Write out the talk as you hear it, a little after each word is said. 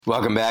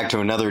Welcome back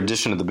to another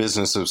edition of the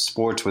Business of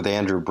Sports with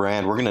Andrew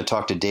Brandt. We're going to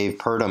talk to Dave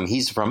Purdom.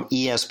 He's from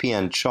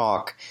ESPN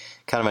Chalk,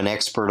 kind of an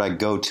expert I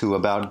go to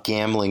about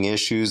gambling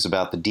issues,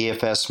 about the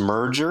DFS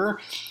merger,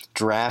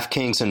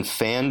 DraftKings and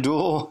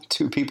FanDuel,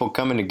 two people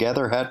coming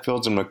together,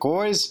 Hatfields and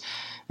McCoys.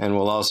 And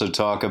we'll also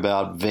talk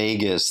about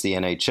Vegas. The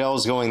NHL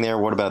is going there.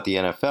 What about the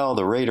NFL,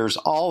 the Raiders,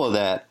 all of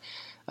that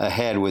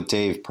ahead with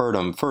Dave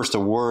Purdom. First, a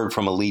word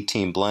from Elite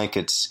Team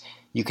Blankets.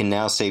 You can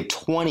now save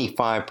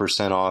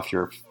 25% off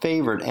your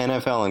favorite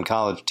NFL and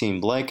college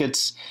team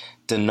blankets.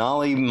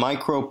 Denali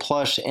Micro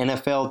Plush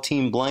NFL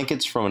team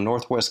blankets from a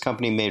Northwest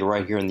company made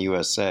right here in the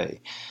USA.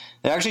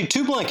 They're actually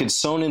two blankets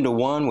sewn into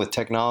one with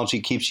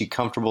technology, keeps you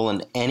comfortable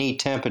in any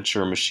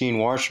temperature. Machine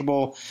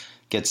washable,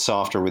 gets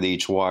softer with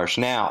each wash.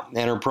 Now,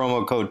 enter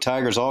promo code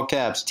TIGERS, all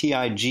caps,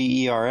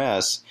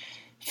 TIGERS.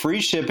 Free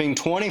shipping,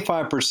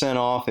 25%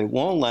 off. It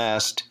won't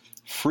last.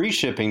 Free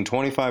shipping,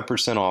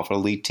 25% off at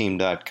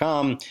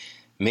EliteTeam.com.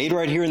 Made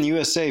right here in the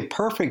USA,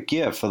 perfect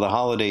gift for the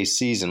holiday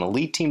season.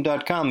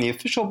 EliteTeam.com, the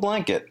official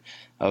blanket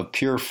of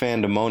pure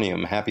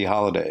fandemonium. Happy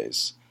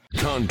holidays.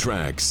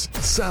 Contracts,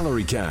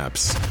 salary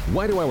caps.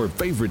 Why do our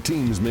favorite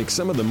teams make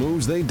some of the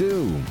moves they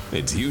do?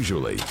 It's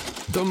usually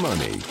the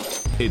money.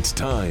 It's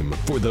time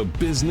for the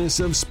Business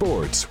of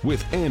Sports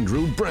with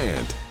Andrew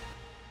Brandt.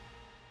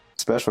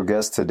 Special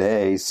guest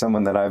today,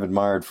 someone that I've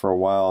admired for a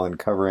while in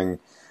covering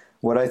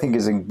what I think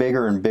is a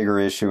bigger and bigger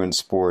issue in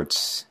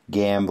sports,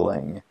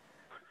 gambling.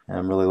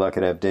 I'm really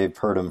lucky to have Dave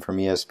Purdom from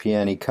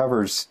ESPN. He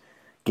covers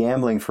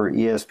gambling for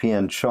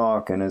ESPN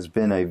Chalk and has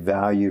been a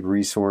valued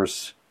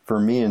resource for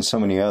me and so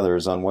many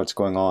others on what's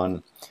going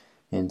on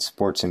in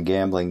sports and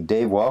gambling.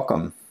 Dave,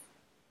 welcome.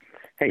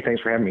 Hey,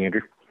 thanks for having me,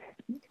 Andrew.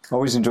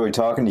 Always enjoy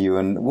talking to you,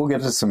 and we'll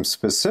get to some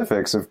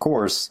specifics, of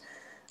course,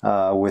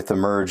 with the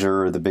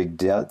merger, the big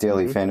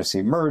daily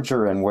fantasy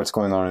merger, and what's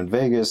going on in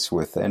Vegas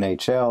with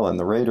NHL and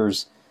the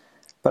Raiders.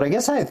 But I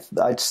guess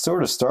I'd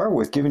sort of start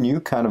with giving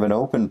you kind of an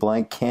open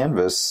blank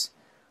canvas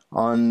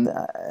on,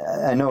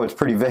 I know it's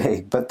pretty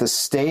vague, but the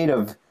state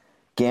of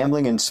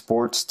gambling in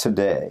sports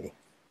today.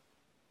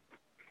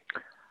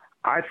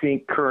 I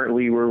think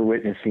currently we're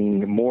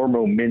witnessing more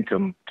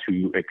momentum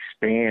to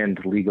expand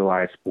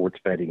legalized sports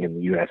betting in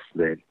the U.S.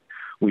 than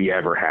we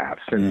ever have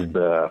since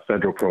the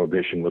federal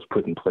prohibition was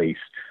put in place,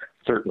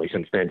 certainly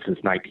since then, since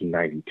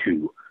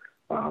 1992.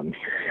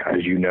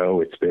 As you know,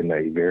 it's been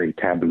a very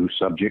taboo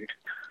subject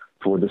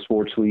for the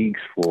sports leagues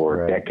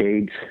for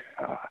decades.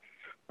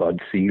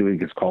 Bud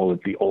Selig has called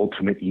it the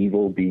ultimate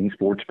evil, being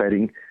sports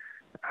betting.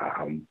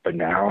 But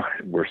now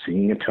we're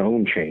seeing a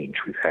tone change.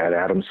 We've had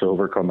Adam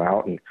Silver come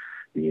out, and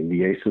the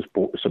NBA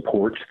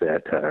supports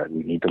that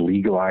we need to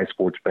legalize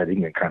sports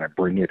betting and kind of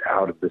bring it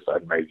out of this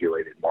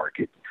unregulated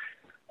market.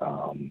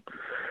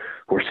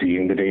 We're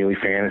seeing the daily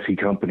fantasy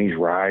companies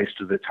rise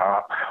to the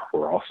top.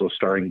 We're also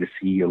starting to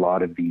see a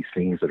lot of these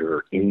things that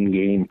are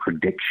in-game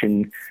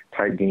prediction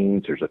type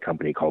games. There's a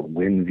company called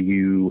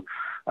WinView,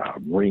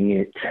 Ring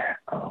It.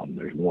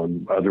 There's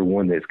one other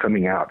one that's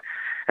coming out.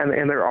 And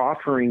they're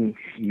offering,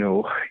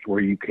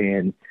 where you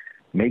can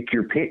make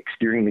your picks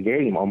during the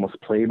game,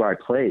 almost play by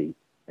play,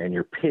 and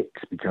your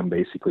picks become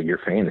basically your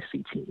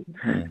fantasy team.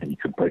 And you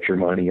can put your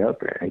money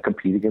up and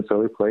compete against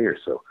other players.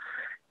 So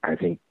I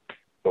think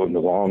in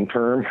the long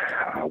term,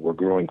 we're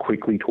growing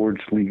quickly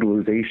towards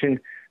legalization.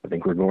 I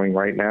think we're going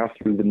right now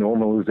through the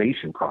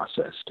normalization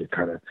process to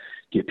kind of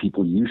get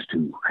people used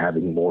to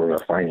having more of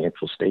a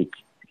financial stake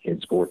in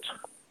sports.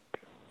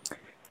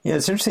 Yeah,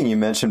 it's interesting you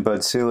mentioned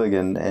Bud Selig,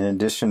 and in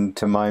addition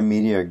to my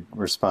media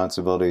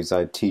responsibilities,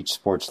 I teach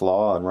sports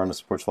law and run a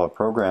sports law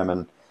program.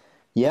 And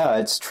yeah,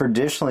 it's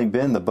traditionally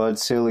been the Bud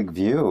Selig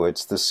view.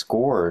 It's the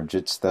scourge.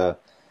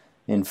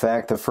 In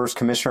fact, the first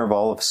commissioner of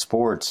all of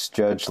sports,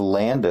 Judge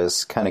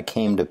Landis, kind of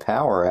came to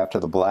power after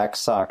the Black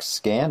Sox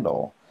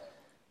scandal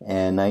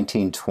in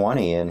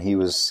 1920, and he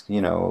was,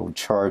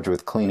 charged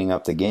with cleaning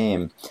up the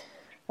game.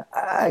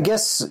 I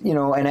guess,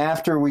 and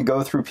after we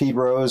go through Pete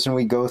Rose and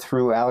we go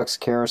through Alex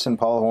Karras and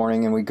Paul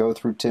Hornung and we go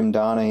through Tim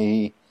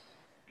Donaghy,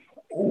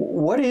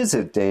 what is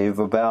it, Dave,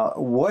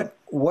 about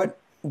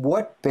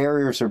what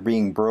barriers are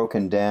being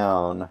broken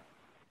down?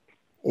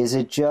 Is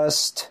it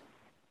just,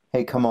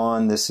 hey, come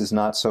on, this is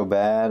not so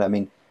bad? I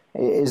mean,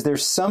 is there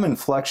some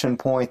inflection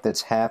point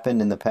that's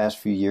happened in the past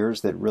few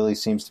years that really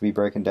seems to be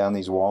breaking down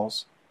these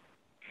walls?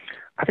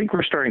 I think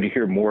we're starting to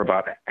hear more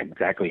about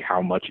exactly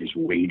how much is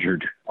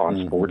wagered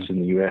on sports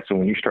in the U.S. And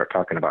when you start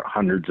talking about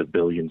hundreds of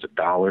billions of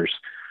dollars,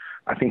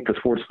 I think the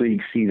sports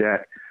leagues see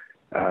that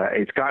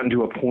it's gotten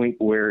to a point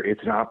where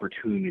it's an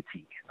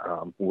opportunity,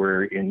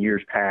 where in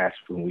years past,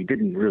 when we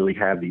didn't really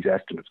have these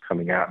estimates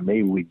coming out,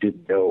 maybe we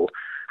didn't know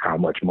how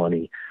much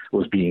money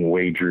was being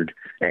wagered,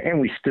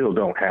 and we still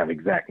don't have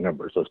exact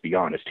numbers. Let's be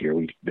honest here.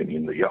 We've been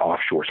in the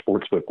offshore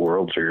sportsbook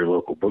world, so your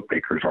local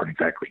bookmakers aren't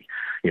exactly,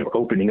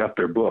 opening up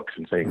their books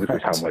and saying this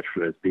is how much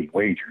is being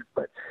wagered.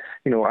 But,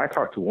 I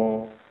talked to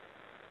one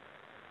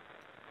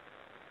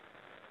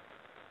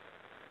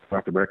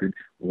off the record,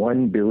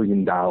 $1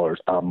 billion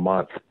a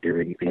month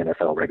during the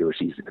NFL regular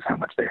season is how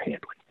much they're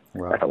handling.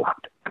 Wow. That's a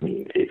lot. I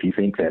mean, if you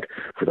think that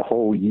for the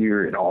whole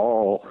year in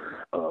all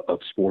of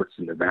sports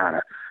in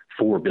Nevada,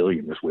 $4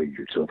 billion was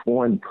wagered. So if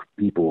one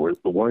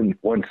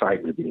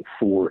site was getting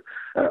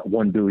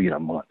 $1 billion a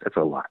month, that's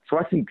a lot. So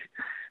I think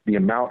the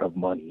amount of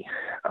money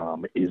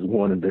is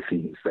one of the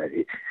things that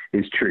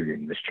is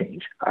triggering this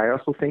change. I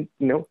also think,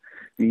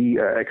 the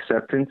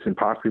acceptance and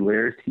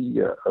popularity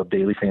of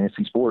daily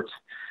fantasy sports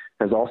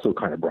has also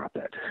kind of brought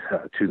that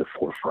to the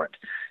forefront.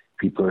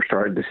 People are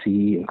starting to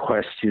see and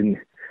question.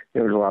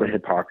 There's a lot of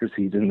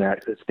hypocrisy in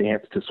that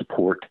stance to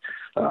support,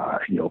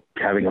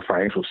 having a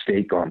financial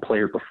stake on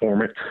player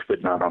performance,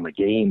 but not on the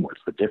game.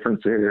 What's the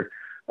difference there?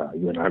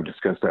 You and I have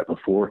discussed that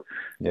before.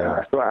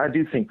 Yeah. So I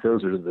do think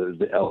those are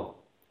the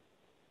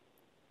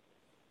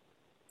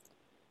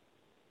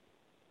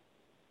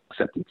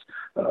acceptance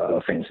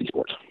of fantasy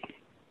sports.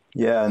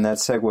 Yeah, and that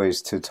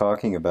segues to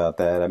talking about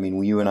that. I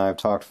mean, you and I have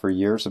talked for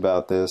years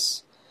about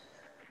this.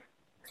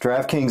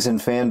 DraftKings and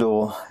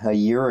FanDuel a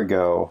year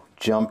ago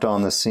jumped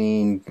on the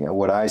scene,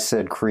 what I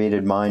said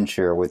created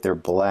mindshare with their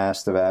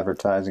blast of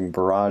advertising,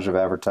 barrage of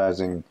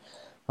advertising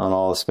on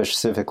all,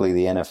 specifically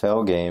the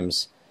NFL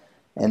games.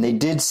 And they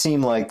did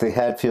seem like the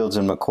Hatfields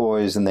and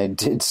McCoys, and they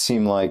did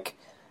seem like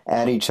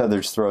at each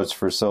other's throats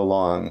for so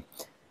long.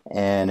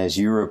 And as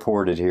you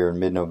reported here in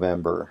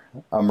mid-November,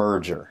 a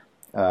merger.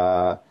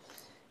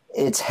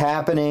 It's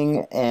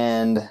happening,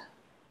 and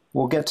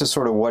we'll get to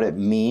sort of what it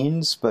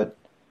means, but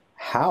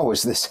how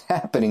is this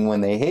happening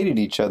when they hated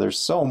each other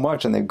so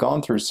much and they've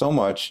gone through so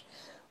much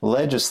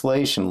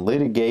legislation,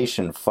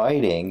 litigation,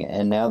 fighting,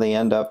 and now they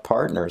end up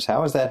partners?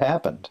 How has that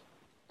happened?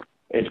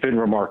 It's been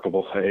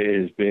remarkable.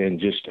 It has been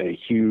just a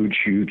huge,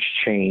 huge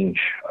change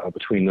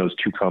between those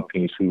two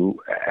companies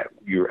who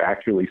you're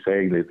accurately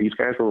saying that these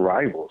guys were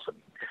rivals. I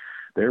mean,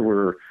 there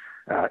were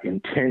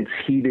intense,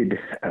 heated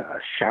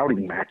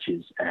shouting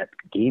matches at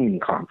gaming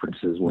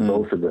conferences when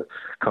both of the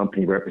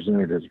company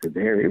representatives were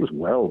there. It was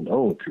well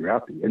known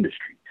throughout the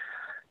industry.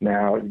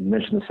 Now, you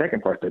mentioned the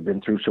second part. They've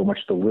been through so much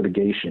the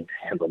litigation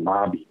and the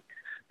lobbying.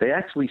 They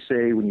actually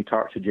say, when you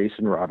talk to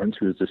Jason Robbins,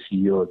 who is the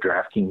CEO of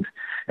DraftKings,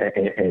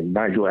 and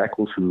Nigel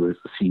Eccles, who is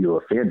the CEO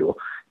of FanDuel,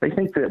 they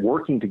think that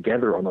working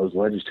together on those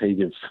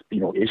legislative,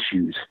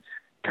 issues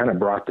kind of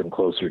brought them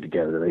closer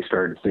together. They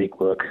started to think,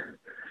 look,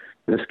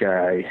 this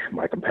guy,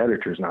 my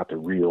competitor, is not the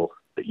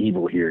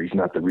evil here. He's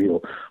not the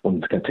real one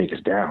that's going to take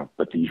us down.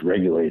 But these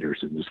regulators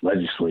and these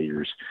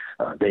legislators,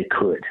 they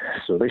could.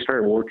 So they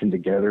started working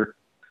together.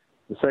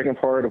 The second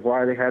part of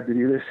why they had to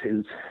do this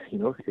is,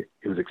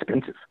 it was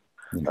expensive.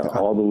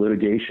 All the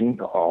litigation,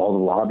 all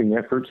the lobbying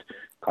efforts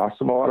cost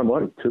them a lot of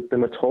money, took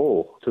a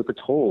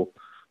toll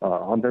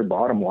on their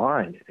bottom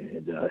line.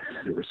 And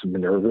there were some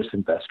nervous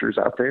investors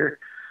out there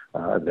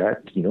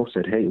that,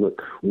 said, hey,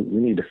 look, we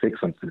need to fix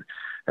something.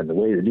 And the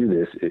way to do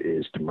this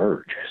is to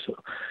merge. So,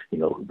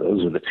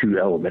 those are the two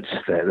elements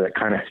that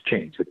kind of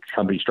changed. The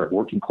companies start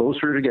working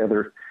closer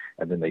together,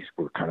 and then they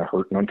were kind of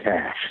hurting on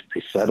cash.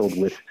 They settled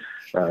with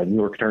New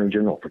York Attorney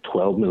General for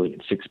 $12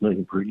 million, $6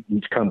 million per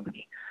each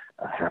company.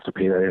 Have to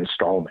pay that in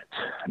installments.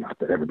 Not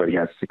that everybody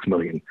has $6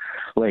 million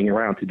laying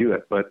around to do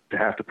it, but to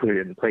have to put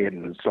it in, pay it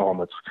in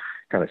installments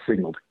kind of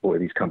signaled, boy,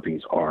 these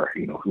companies are, a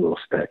little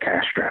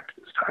cash strapped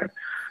this time.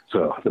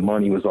 So the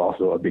money was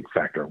also a big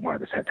factor in why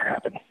this had to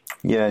happen.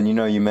 Yeah, and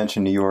you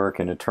mentioned New York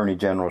and Attorney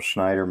General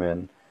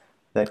Schneiderman.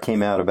 That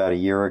came out about a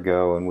year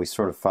ago, and we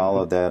sort of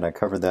followed that. I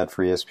covered that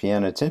for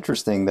ESPN. It's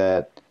interesting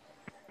that,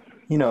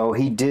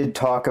 he did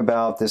talk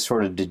about this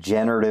sort of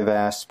degenerative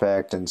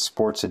aspect and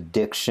sports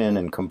addiction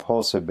and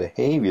compulsive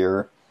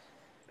behavior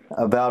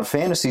about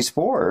fantasy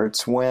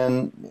sports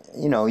when,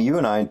 you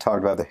and I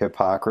talked about the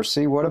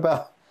hypocrisy. What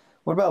about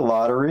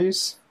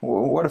lotteries?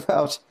 What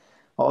about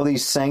all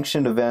these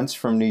sanctioned events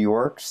from New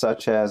York,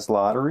 such as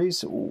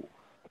lotteries?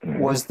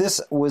 Was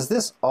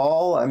this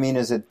all? I mean,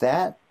 is it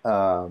that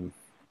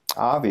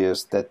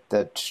obvious that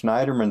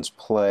Schneiderman's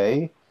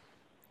play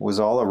was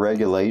all a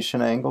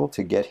regulation angle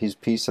to get his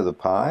piece of the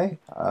pie?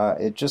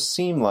 It just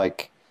seemed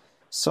like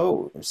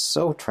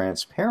so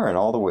transparent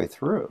all the way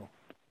through.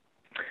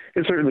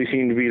 It certainly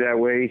seemed to be that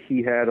way.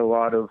 He had a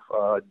lot of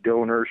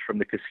donors from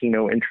the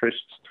casino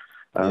interests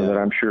that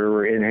I'm sure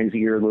were in his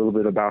ear a little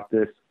bit about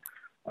this.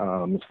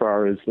 As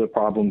far as the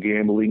problem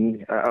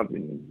gambling,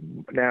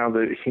 now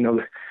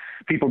that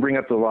people bring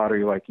up the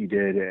lottery like you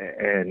did,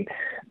 and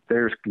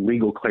there's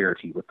legal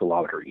clarity with the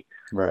lottery,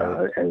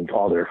 right, and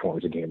all their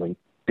forms of gambling.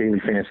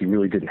 Daily Fantasy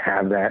really didn't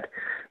have that.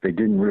 They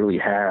didn't really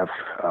have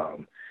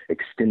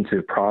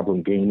extensive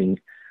problem gaming,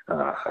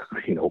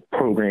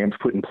 programs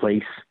put in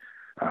place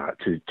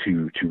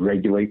to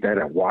regulate that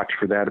and watch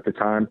for that at the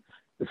time.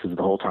 This is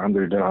the whole time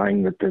they're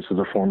denying that this is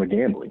a form of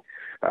gambling.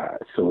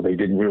 So they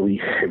didn't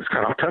really, it was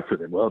kind of tough for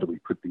them. Well, do we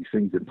put these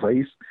things in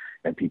place?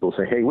 And people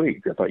say, hey,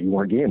 wait, I thought you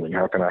weren't gambling.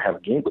 How can I have a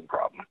gambling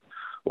problem?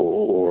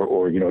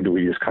 Or do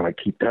we just kind of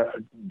keep that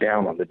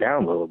down on the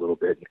down low a little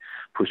bit and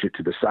push it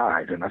to the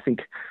side? And I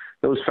think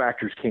those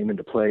factors came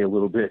into play a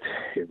little bit.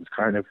 It was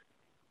kind of,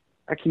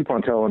 I keep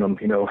on telling them,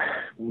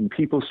 when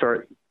people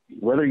start,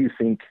 whether you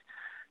think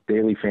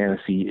daily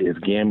fantasy is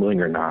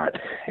gambling or not.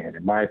 And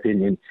in my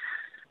opinion,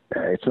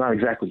 it's not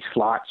exactly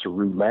slots or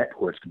roulette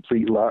where it's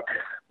complete luck,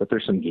 but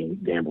there's some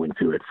gambling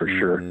to it for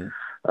sure.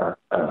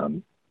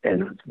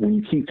 And when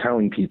you keep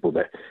telling people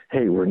that,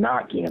 hey, we're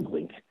not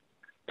gambling,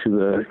 to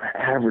the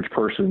average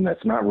person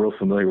that's not real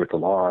familiar with the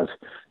laws,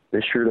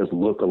 this sure does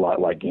look a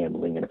lot like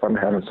gambling. And if I'm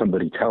having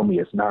somebody tell me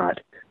it's not,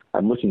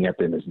 I'm looking at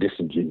them as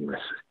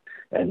disingenuous.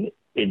 And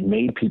it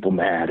made people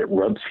mad. It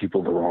rubs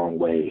people the wrong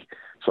way.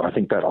 So I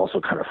think that also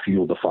kind of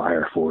fueled the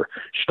fire for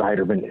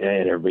Schneiderman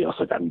and everybody else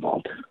that got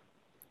involved.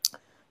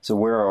 So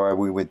where are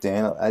we with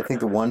Dan? I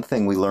think the one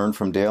thing we learned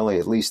from Daly,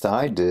 at least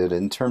I did,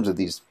 in terms of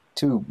these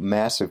two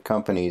massive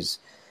companies,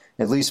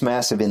 at least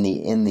massive in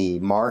the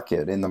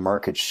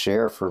market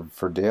share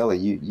for Daly.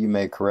 You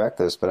may correct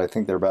this, but I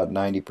think they're about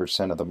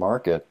 90% of the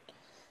market.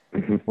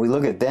 Mm-hmm. We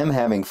look at them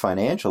having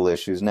financial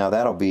issues. Now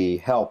that'll be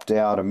helped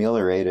out,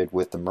 ameliorated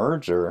with the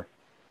merger.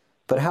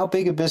 But how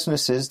big a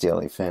business is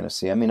Daily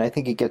Fantasy? I mean, I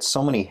think it gets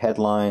so many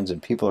headlines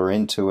and people are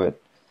into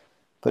it,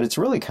 but it's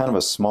really kind of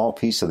a small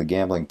piece of the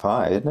gambling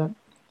pie, isn't it?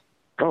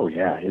 Oh,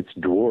 yeah. It's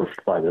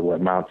dwarfed by the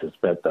amounts that's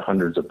bet, the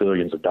hundreds of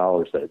billions of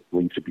dollars that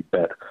leads to be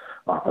bet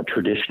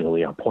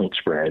traditionally on point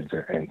spreads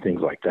and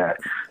things like that.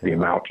 The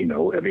amount,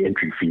 of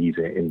entry fees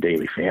in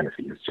daily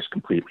fantasy is just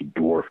completely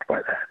dwarfed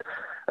by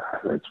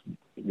that. That's,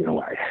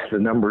 the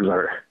numbers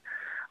are,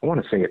 I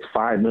want to say it's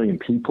 5 million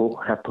people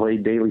have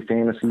played daily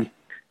fantasy,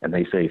 and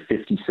they say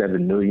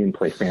 57 million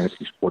play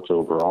fantasy sports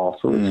overall.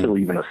 So it's still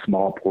even a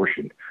small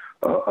portion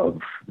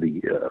of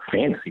the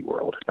fantasy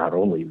world, not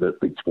only the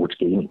sports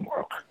gaming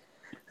world.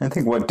 I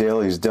think what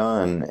Daly's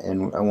done,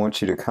 and I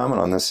want you to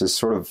comment on this, is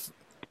sort of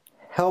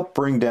help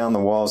bring down the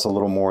walls a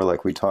little more,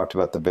 like we talked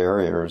about the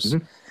barriers.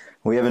 Mm-hmm.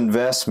 We have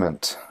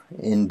investment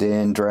in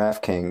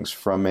DraftKings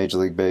from Major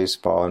League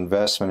Baseball,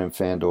 investment in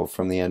FanDuel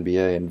from the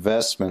NBA,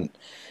 investment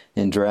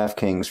in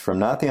DraftKings from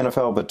not the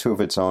NFL, but two of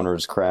its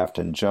owners, Kraft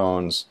and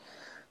Jones.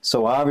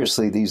 So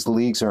obviously these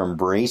leagues are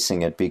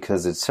embracing it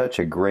because it's such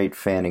a great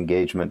fan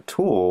engagement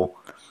tool.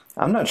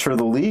 I'm not sure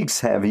the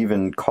leagues have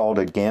even called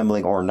it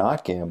gambling or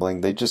not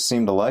gambling. They just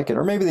seem to like it.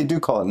 Or maybe they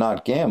do call it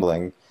not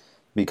gambling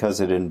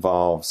because it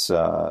involves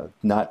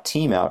not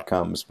team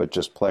outcomes, but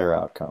just player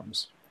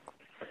outcomes.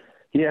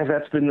 Yeah,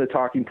 that's been the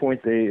talking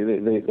point.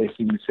 They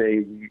seem to say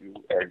we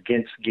are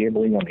against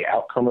gambling on the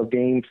outcome of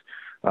games.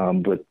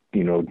 But,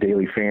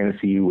 daily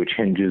fantasy, which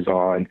hinges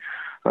on,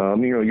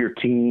 your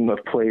team of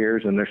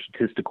players and their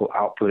statistical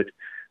output,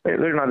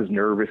 they're not as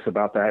nervous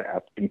about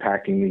that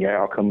impacting the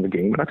outcome of the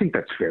game. And I think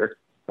that's fair.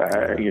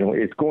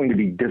 It's going to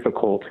be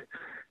difficult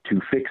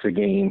to fix a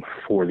game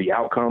for the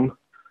outcome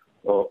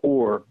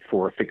or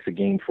fix a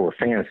game for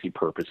fantasy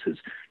purposes,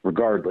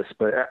 regardless.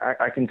 But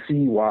I can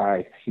see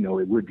why,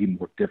 it would be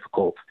more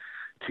difficult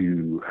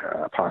to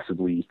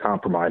possibly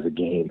compromise a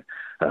game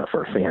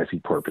for fantasy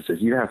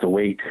purposes. You'd have to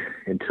wait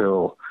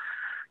until,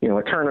 a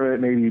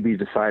tournament maybe be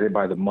decided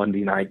by the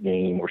Monday night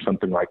game or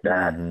something like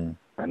that. Mm-hmm.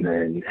 And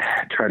then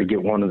try to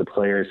get one of the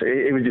players.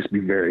 It would just be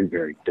very,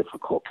 very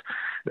difficult.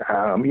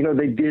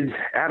 They did,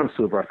 Adam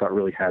Silver, I thought,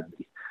 really had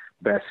the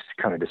best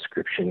kind of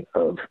description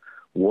of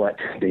what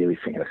daily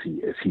fantasy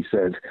is. He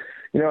says,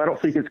 I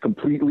don't think it's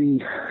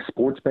completely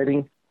sports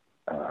betting,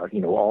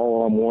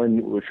 all on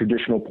one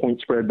traditional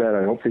point spread bet.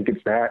 I don't think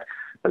it's that,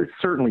 but it's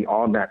certainly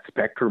on that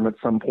spectrum at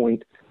some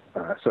point.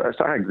 So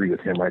I agree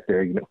with him right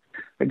there.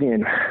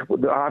 Again,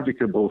 the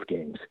object of both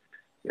games,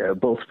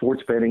 both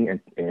sports betting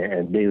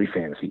and daily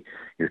fantasy,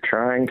 you're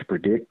trying to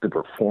predict the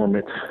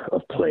performance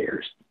of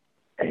players.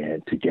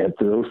 And to get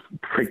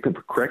pick the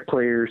correct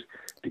players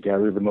to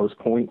gather the most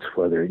points,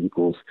 whether it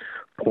equals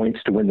points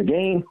to win the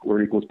game or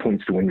it equals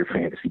points to win your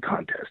fantasy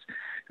contest.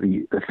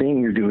 The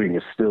thing you're doing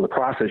is still, the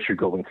process you're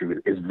going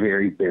through is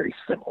very, very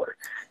similar.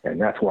 And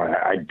that's why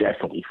I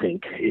definitely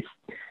think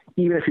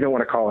even if you don't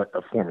want to call it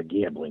a form of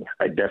gambling,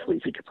 I definitely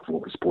think it's a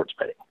form of sports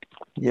betting.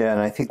 Yeah, and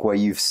I think what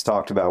you've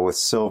talked about with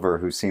Silver,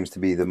 who seems to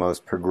be the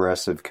most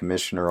progressive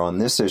commissioner on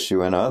this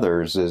issue and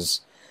others,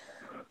 is,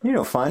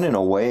 finding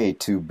a way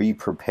to be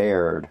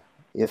prepared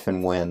if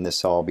and when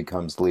this all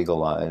becomes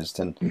legalized.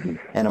 And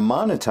and a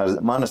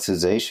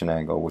monetization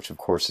angle, which of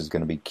course is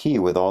going to be key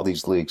with all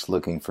these leagues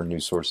looking for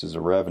new sources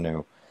of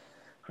revenue.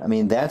 I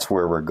mean, that's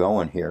where we're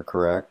going here,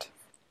 correct?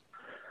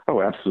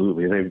 Oh,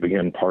 absolutely. They've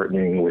begun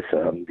partnering with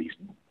these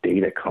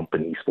data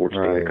companies, sports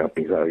data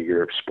companies out of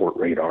Europe.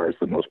 Sportradar is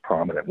the most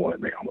prominent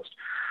one. They almost,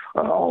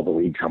 all the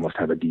leagues almost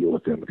have a deal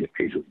with them. I think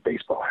Major League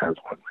Baseball has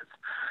one with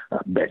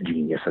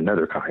BetGenius,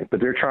 another kind. But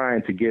they're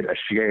trying to get a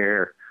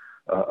share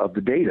of the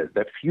data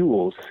that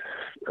fuels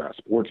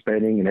sports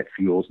betting and it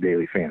fuels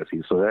daily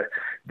fantasy. So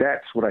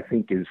that's what I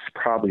think is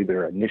probably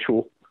their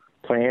initial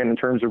plan in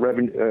terms of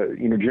revenue,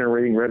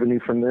 generating revenue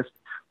from this.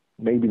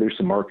 Maybe there's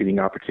some marketing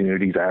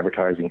opportunities,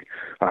 advertising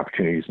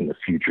opportunities in the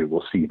future.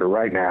 We'll see. But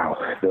right now,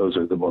 those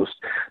are the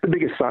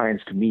biggest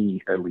signs to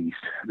me, at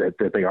least, that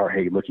they are,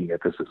 looking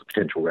at this as a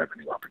potential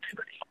revenue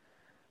opportunity.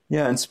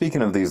 Yeah, and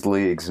speaking of these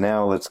leagues,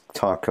 now let's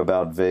talk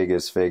about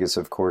Vegas. Vegas,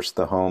 of course,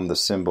 the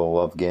symbol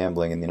of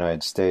gambling in the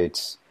United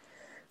States.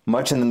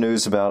 Much in the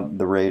news about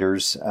the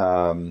Raiders.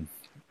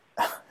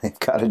 They've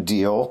got a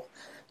deal,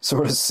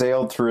 sort of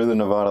sailed through the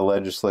Nevada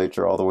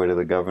legislature all the way to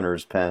the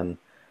governor's pen.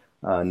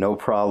 No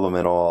problem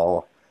at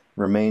all.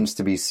 Remains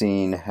to be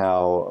seen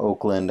how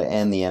Oakland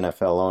and the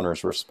NFL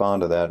owners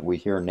respond to that. We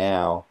hear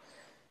now,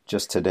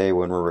 just today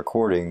when we're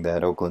recording,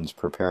 that Oakland's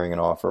preparing an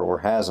offer or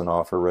has an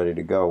offer ready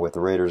to go with the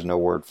Raiders. No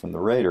word from the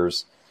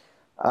Raiders.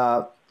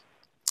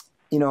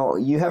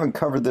 You haven't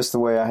covered this the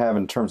way I have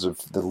in terms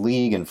of the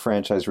league and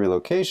franchise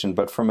relocation,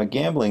 but from a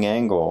gambling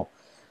angle,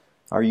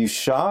 are you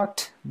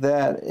shocked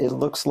that it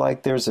looks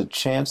like there's a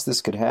chance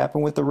this could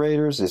happen with the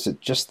Raiders? Is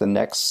it just the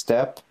next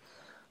step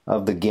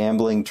of the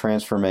gambling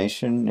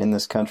transformation in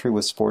this country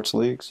with sports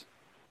leagues?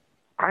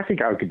 I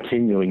think I'm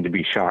continuing to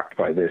be shocked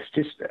by this,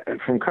 just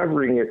from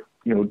covering it,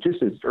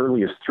 just as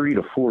early as 3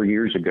 to 4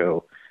 years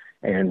ago,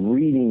 and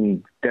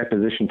reading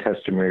deposition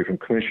testimony from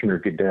Commissioner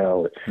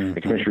Goodell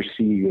and Commissioner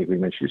C, like we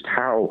mentioned, just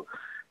how,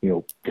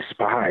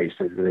 despised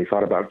they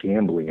thought about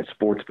gambling and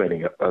sports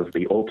betting as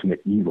the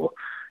ultimate evil.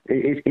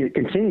 It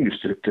continues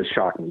to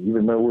shock me,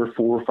 even though we're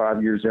 4 or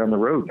 5 years down the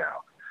road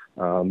now.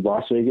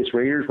 Las Vegas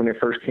Raiders, when they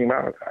first came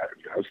out,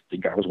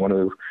 I was one of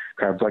the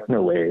crowds like,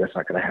 no way, that's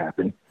not going to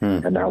happen.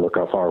 And now look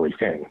how far we've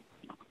came.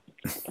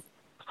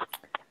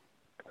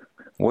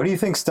 What do you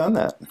think's done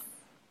that?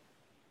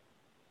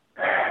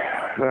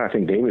 I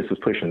think Davis was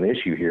pushing the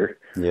issue here.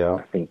 Yeah.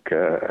 I think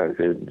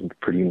it's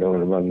pretty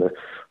known among the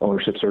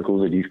ownership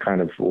circles that he's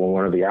kind of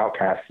one of the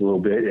outcasts a little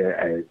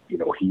bit.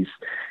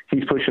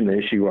 He's pushing the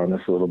issue on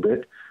this a little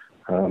bit.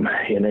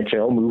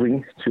 NHL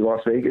moving to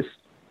Las Vegas,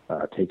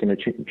 taking a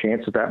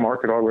chance at that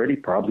market already,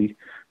 probably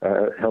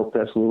helped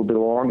us a little bit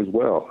along as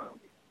well.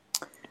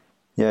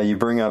 Yeah, you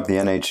bring up the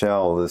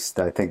NHL.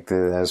 I think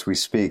that as we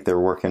speak, they're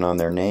working on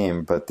their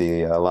name, but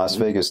the Las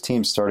Vegas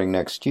team starting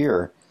next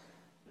year,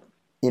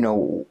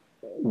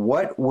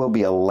 what will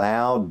be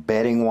allowed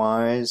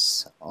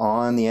betting-wise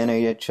on the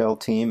NHL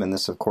team? And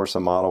this, of course, a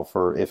model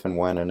for if and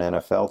when an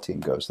NFL team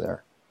goes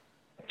there.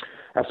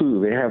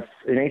 Absolutely.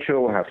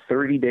 NHL will have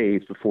 30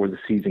 days before the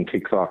season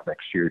kicks off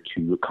next year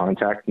to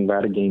contact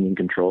Nevada Gaming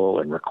Control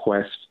and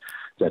request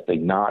that they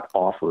not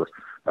offer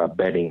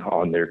betting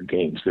on their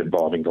games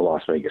involving the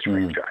Las Vegas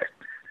franchise.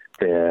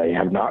 They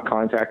have not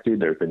contacted.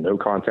 There's been no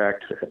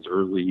contact as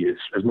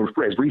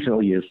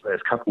recently as a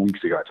couple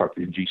weeks ago. I talked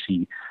to the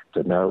GC,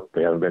 said no,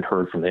 they haven't been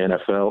heard from the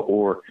NFL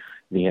or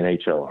the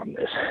NHL on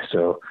this.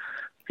 So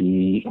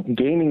the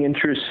gaming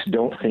interests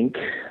don't think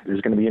there's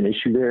going to be an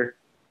issue there.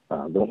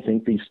 Don't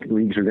think these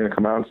leagues are going to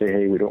come out and say,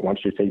 hey, we don't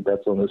want you to take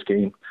bets on this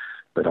game.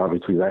 But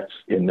obviously that's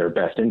in their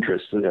best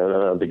interest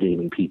of the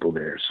gaming people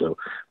there. So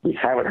we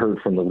haven't heard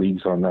from the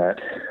leagues on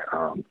that.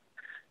 I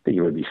think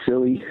it would be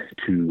silly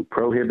to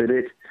prohibit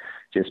it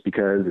just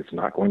because it's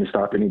not going to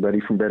stop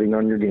anybody from betting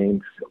on your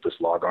game. They'll just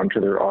log on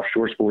to their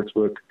offshore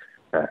sportsbook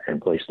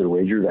and place their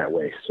wager that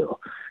way. So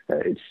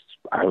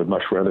I would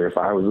much rather, if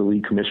I was a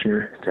league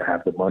commissioner, to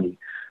have the money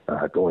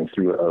going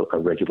through a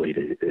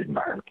regulated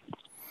environment.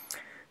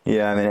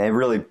 Yeah, I mean, it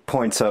really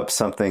points up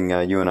something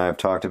you and I have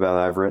talked about,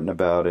 I've written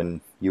about,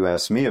 and you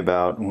asked me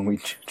about when we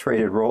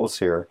traded roles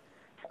here.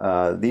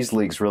 These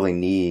leagues really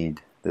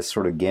need this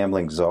sort of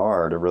gambling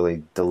czar to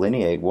really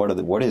delineate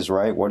what is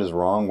right, what is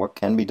wrong, what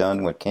can be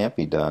done, what can't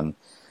be done.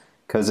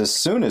 Because as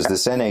soon as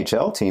this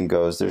NHL team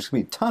goes, there's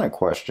going to be a ton of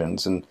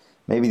questions, and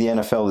maybe the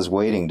NFL is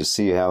waiting to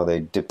see how they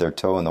dip their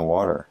toe in the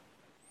water.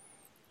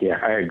 Yeah,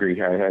 I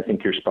agree. I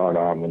think you're spot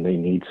on. When they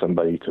need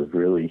somebody to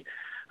really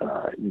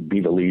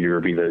be the leader,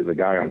 be the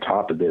guy on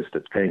top of this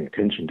that's paying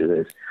attention to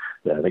this.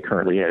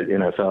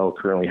 NFL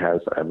currently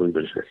has, I believe,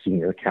 there's a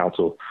senior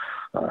counsel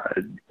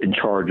in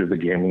charge of the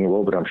gambling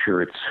role, but I'm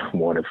sure it's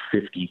one of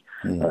 50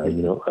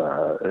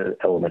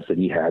 elements that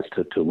he has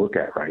to look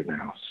at right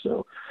now.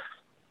 So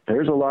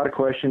there's a lot of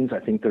questions. I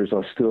think there's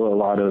still a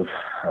lot of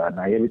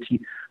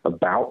naivety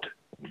about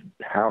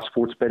how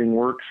sports betting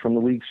works from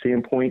the league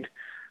standpoint.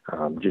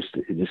 It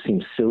just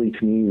seems silly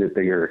to me that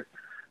they are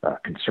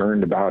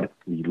concerned about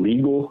the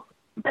legal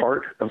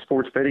part of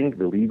sports betting,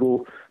 the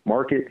legal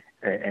market,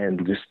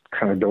 and just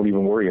kind of don't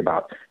even worry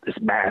about this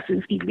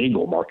massive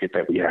illegal market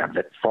that we have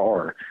that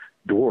far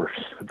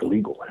dwarfs the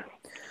legal one.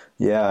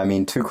 Yeah, I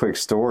mean, two quick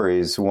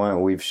stories.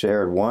 One we've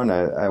shared. One,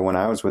 when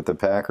I was with the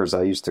Packers,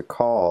 I used to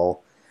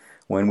call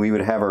when we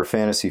would have our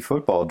fantasy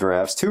football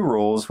drafts. Two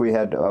rules: we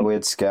had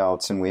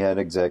scouts and we had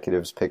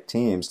executives pick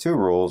teams. Two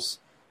rules: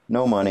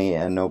 no money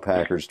and no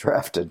Packers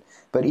drafted.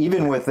 But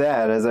even with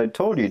that, as I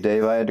told you,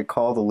 Dave, I had to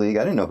call the league.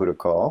 I didn't know who to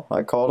call.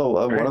 I called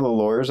one of the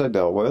lawyers I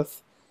dealt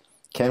with.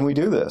 Can we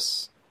do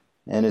this?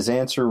 And his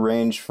answer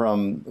ranged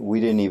from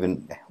we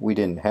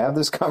didn't have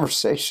this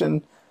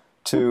conversation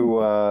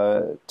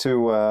to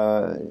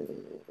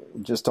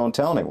just don't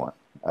tell anyone.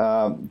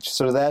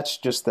 So that's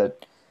just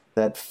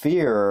that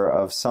fear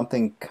of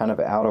something kind of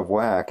out of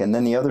whack. And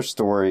then the other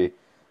story,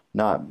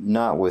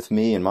 not with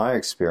me in my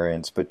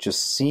experience, but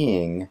just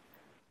seeing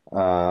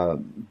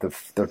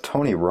the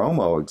Tony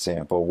Romo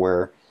example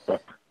where,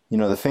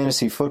 the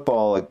fantasy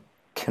football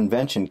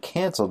convention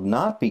canceled,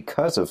 not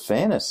because of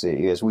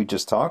fantasy, as we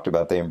just talked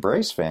about, they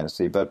embrace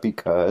fantasy, but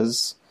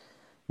because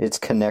it's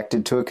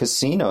connected to a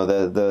casino.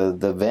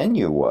 The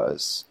venue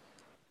was.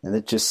 And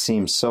it just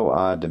seems so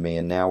odd to me.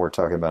 And now we're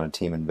talking about a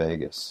team in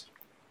Vegas.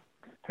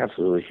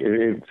 Absolutely.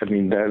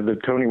 The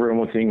Tony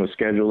Romo thing was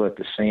scheduled at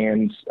the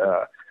Sands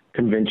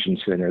Convention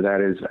Center.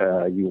 That is,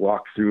 you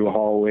walk through the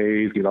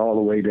hallways, get all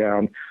the way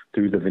down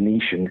through the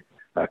Venetian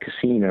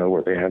casino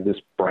where they have this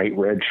bright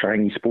red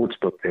shiny sports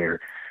book there,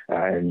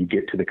 and you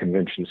get to the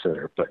convention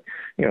center. But,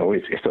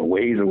 it's a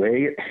ways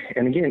away.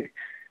 And again,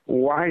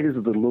 why does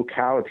the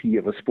locality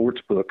of a sports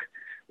book,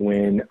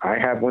 when I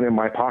have one in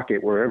my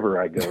pocket wherever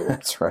I go,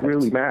 That's right.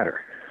 really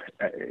matter?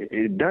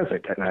 It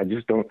doesn't, and I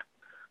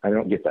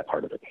don't get that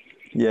part of it.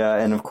 Yeah,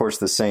 and of course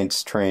the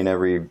Saints train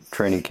every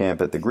training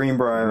camp at the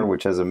Greenbrier,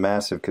 which has a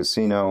massive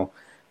casino.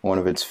 One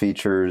of its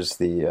features,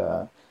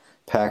 the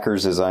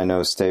Packers, as I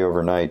know, stay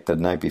overnight the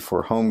night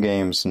before home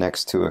games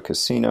next to a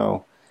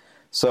casino.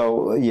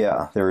 So,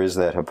 yeah, there is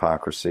that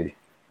hypocrisy.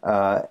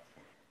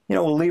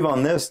 We'll leave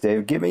on this,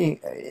 Dave. Give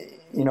me,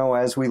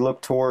 as we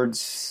look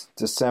towards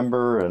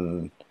December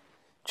and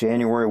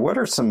January, what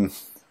are some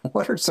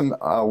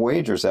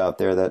wagers out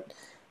there that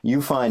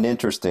you find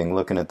interesting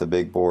looking at the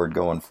big board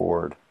going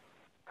forward?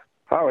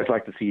 I always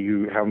like to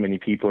see how many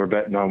people are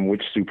betting on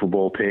which Super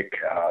Bowl pick.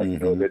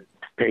 The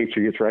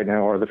Patriots right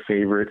now are the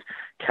favorites.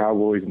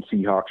 Cowboys and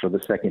Seahawks are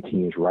the second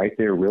teams, right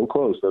there, real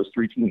close, those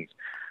three teams.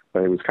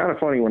 But it was kind of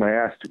funny when I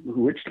asked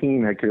which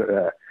team had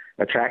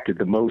attracted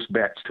the most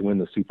bets to win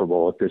the Super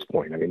Bowl at this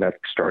point. I mean, that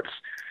starts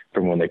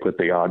from when they put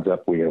the odds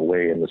up way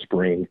in the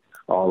spring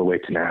all the way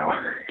to now.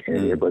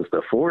 And it was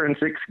the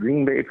 4-6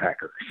 Green Bay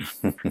Packers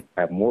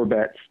have more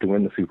bets to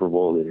win the Super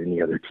Bowl than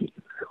any other team.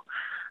 So,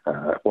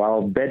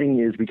 while betting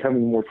is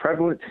becoming more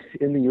prevalent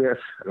in the U.S.,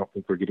 I don't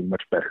think we're getting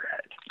much better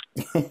at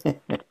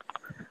it.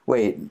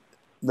 Wait,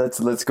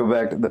 let's go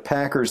back to the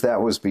Packers.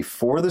 That was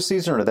before the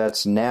season, or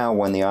that's now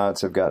when the odds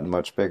have gotten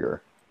much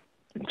bigger?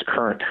 It's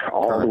current,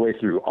 the way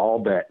through, all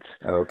bets.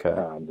 Okay.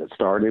 That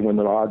started when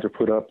the odds are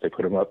put up. They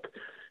put them up,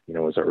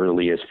 as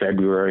early as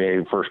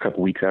February, first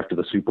couple weeks after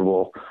the Super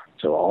Bowl.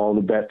 So all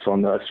the bets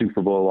on the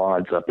Super Bowl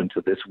odds up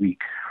into this week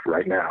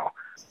right now,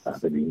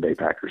 the Green Bay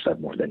Packers have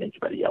more than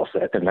anybody else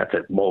at, and that's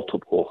at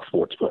multiple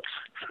sports books.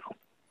 So.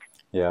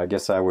 Yeah, I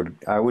guess I would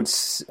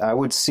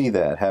see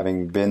that,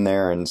 having been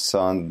there and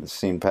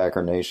seen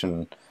Packer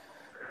Nation,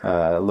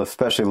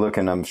 especially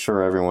looking. I'm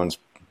sure everyone's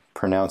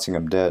pronouncing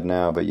him dead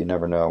now, but you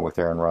never know with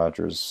Aaron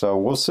Rodgers. So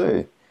we'll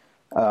see.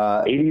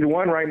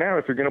 80-1 right now.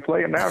 If you're going to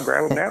play him now,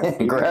 grab him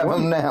now. Grab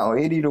him now.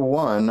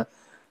 80-1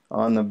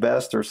 on the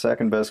best or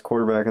second best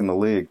quarterback in the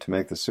league to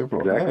make the Super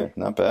Bowl. Exactly. Hey,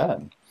 not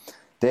bad.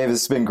 Dave,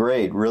 it's been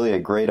great. Really a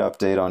great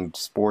update on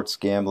sports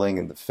gambling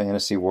and the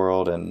fantasy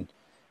world, and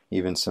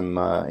even some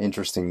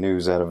interesting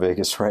news out of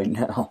Vegas right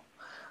now.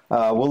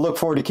 We'll look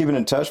forward to keeping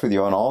in touch with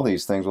you on all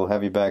these things. We'll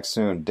have you back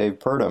soon. Dave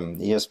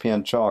Purdom,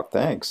 ESPN Chalk.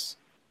 Thanks.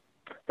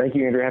 Thank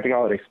you, Andrew. Happy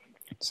holidays.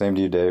 Same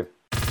to you, Dave.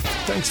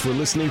 Thanks for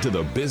listening to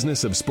The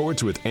Business of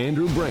Sports with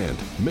Andrew Brandt.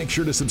 Make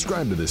sure to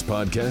subscribe to this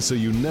podcast so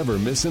you never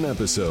miss an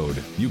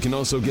episode. You can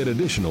also get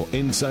additional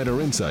insider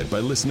insight by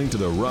listening to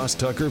the Ross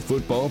Tucker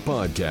Football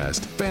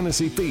Podcast,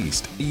 Fantasy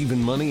Feast,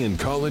 Even Money, and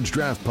College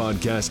Draft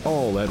Podcast,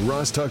 all at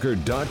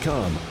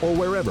rosstucker.com or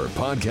wherever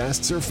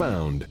podcasts are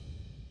found.